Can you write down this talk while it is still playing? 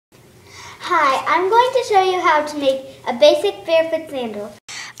Hi, I'm going to show you how to make a basic barefoot sandal.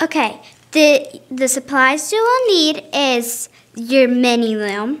 Okay, the supplies you will need is your mini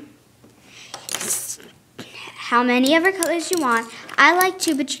loom, how many ever colors you want. I like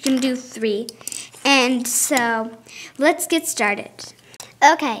 2, but you can do 3. And so, let's get started.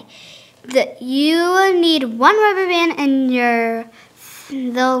 Okay, you will need 1 rubber band and your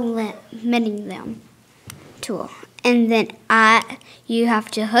mini loom tool. And then you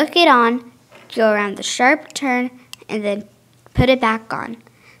have to hook it on, go around the sharp turn, and then put it back on.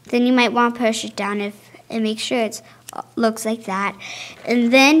 Then you might want to push it down and make sure it looks like that.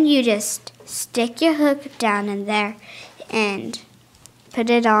 And then you just stick your hook down in there and put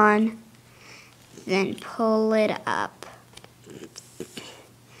it on, then pull it up,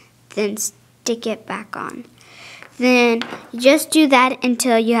 then stick it back on. Then just do that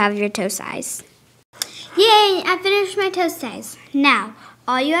until you have your toe size. Yay, I finished my toe size. Now,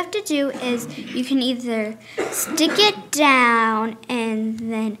 all you have to do is you can either stick it down and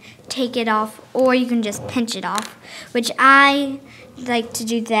then take it off, or you can just pinch it off, which I like to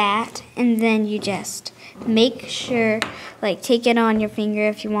do that. And then you just make sure, take it on your finger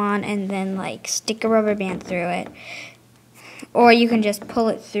if you want, and then stick a rubber band through it. Or you can just pull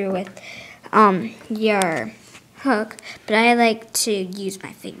it through with your hook, but I like to use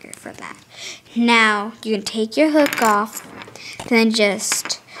my finger for that. Now you can take your hook off, then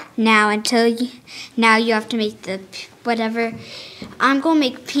now you have to make the whatever. I'm gonna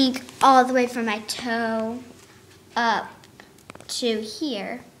make pink all the way from my toe up to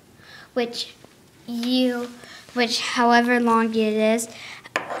here, which however long it is,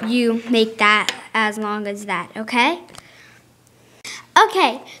 you make that as long as that, okay?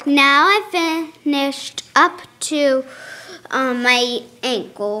 Okay, now I finished up to my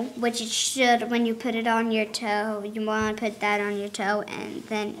ankle, which it should, when you put it on your toe, you want to put that on your toe and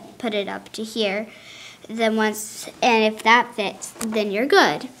then put it up to here. And if that fits, then you're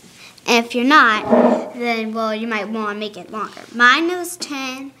good. And if you're not, then, well, you might want to make it longer. Mine was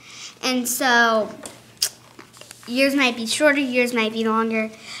 10, and so yours might be shorter, yours might be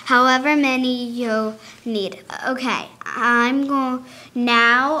longer, however many you'll need. Okay,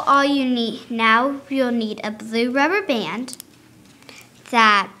 now you'll need a blue rubber band, so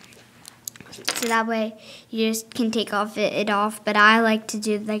that way you just can take it off, but I like to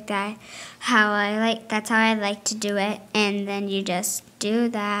do like that, that's how I like to do it. And then you just do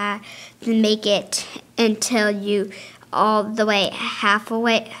that, then make it until you all the way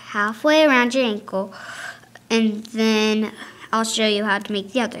halfway around your ankle. And then I'll show you how to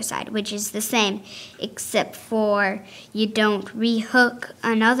make the other side, which is the same, except for you don't re-hook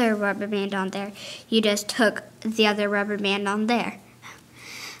another rubber band on there. You just hook the other rubber band on there.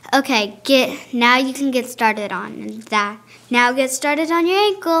 Okay, now you can get started on that. Now get started on your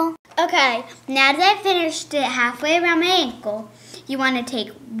ankle. Okay, now that I finished it halfway around my ankle, you want to take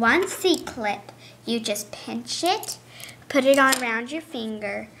 1 C-clip. You just pinch it, put it on around your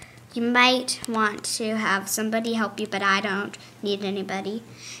finger. You might want to have somebody help you, but I don't need anybody.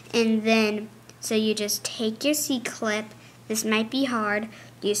 And then, so you just take your C-clip. This might be hard.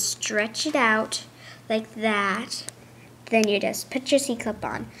 You stretch it out like that. Then you just put your C-clip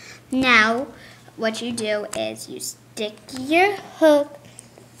on. Now, what you do is you stick your hook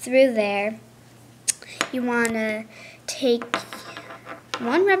through there. You want to take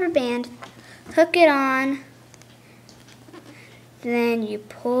 1 rubber band, hook it on, then you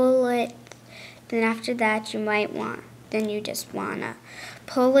pull it. Then after that, you just want to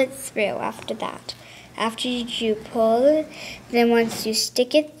pull it through after that. After you pull it, then once you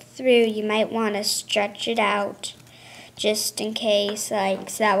stick it through, you might want to stretch it out just in case, so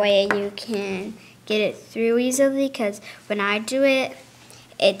that way you can get it through easily, because when I do it,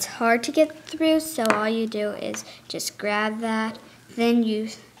 it's hard to get through. So all you do is just grab that, then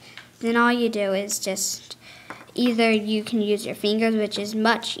all you do is just, either you can use your fingers, which is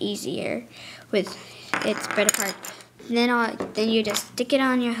much easier with it spread apart. Then you just stick it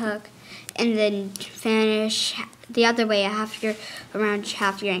on your hook, and then finish the other way around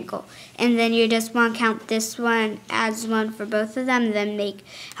half your ankle. And then you just want to count this one as 1 for both of them, then make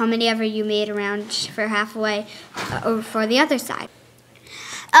how many ever you made around for halfway over for the other side.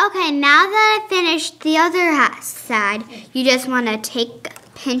 Okay, now that I finished the other side, you just want to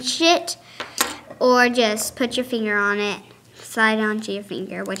pinch it, or just put your finger on it, slide onto your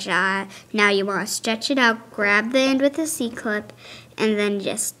finger, now you want to stretch it out, grab the end with the C-clip, and then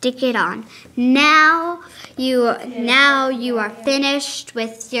just stick it on. Now you are finished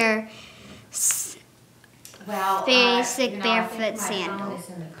with your basic barefoot sandal.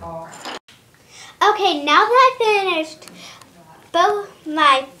 Okay, now that I finished both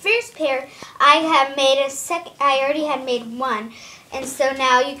my first first pair, I already had made one. And so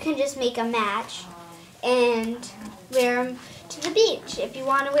now you can just make a match and wear them to the beach if you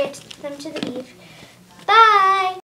want to wear them to the beach. Bye!